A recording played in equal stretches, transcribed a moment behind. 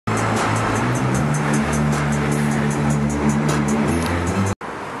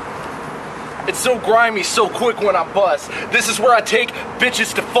It's so grimy, so quick when I bust. This is where I take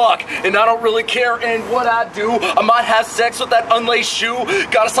bitches to fuck, and I don't really care in what I do. I might have sex with that unlaced shoe.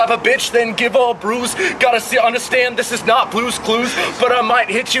 Gotta slap a bitch, then give her a bruise. Gotta understand this is not Blue's Clues, but I might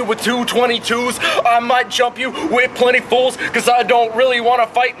hit you with 222s. I might jump you with plenty fools, cause I don't really wanna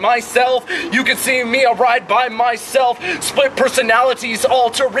fight myself. You can see me, I ride by myself. Split personalities,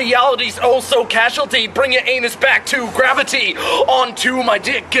 alter realities, also casualty. Bring your anus back to gravity, onto my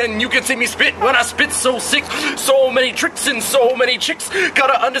dick, and you can see me spit when I spit so sick. So many tricks and so many chicks.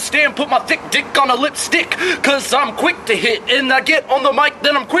 Gotta understand, put my thick dick on a lipstick, cause I'm quick to hit, and I get on the mic,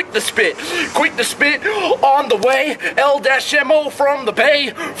 then I'm quick to spit. Quick to spit on the way. L-M-O from the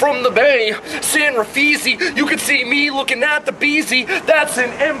bay, San Rafizi. You can see me looking at the beezy. That's an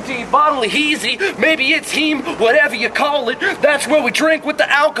empty bottle of Heezy. Maybe it's Heem, whatever you call it. That's where we drink with the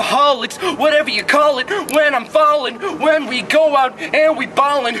alcoholics, whatever you call it. When I'm falling, when we go out and we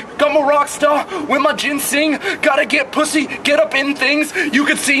ballin'. I'm a rock star with my ginseng. Gotta get pussy, get up in things. You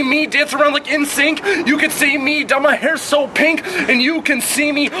can see me dance around like NSYNC. You can see me dye my hair so pink. And you can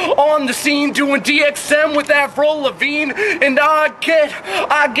see me on the scene doing DXM with Avril Lavigne. And I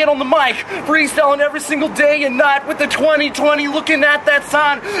get on the mic, freestyling every single day and night with the 2020, looking at that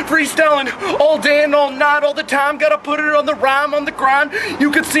sign, freestyling all day and all night, all the time. Gotta put it on the rhyme, on the grind.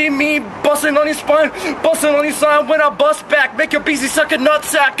 You can see me busting on your spine, busting on your sign. When I bust back, make your BZ suck a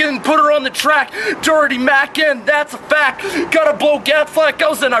nutsack and put her on the track. Dirty Mac, and that's a fact. Gotta blow gas like I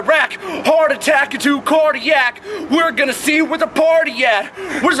was in Iraq. Heart attack into cardiac. We're gonna see where the party at.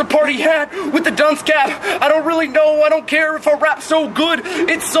 Where's the party at with the dunce cap? I don't really know, I don't care if I rap so good.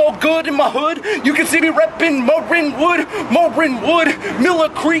 It's so good in my hood. You can see me reppin' Morin Wood, Miller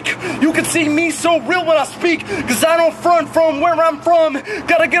Creek. You can see me so real when I speak, cause I don't front from where I'm from.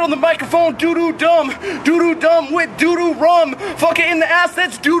 Gotta get on the microphone, doo-doo dumb with doo-doo rum. Fuck it in the ass,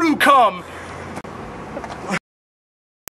 that's doo-doo cum.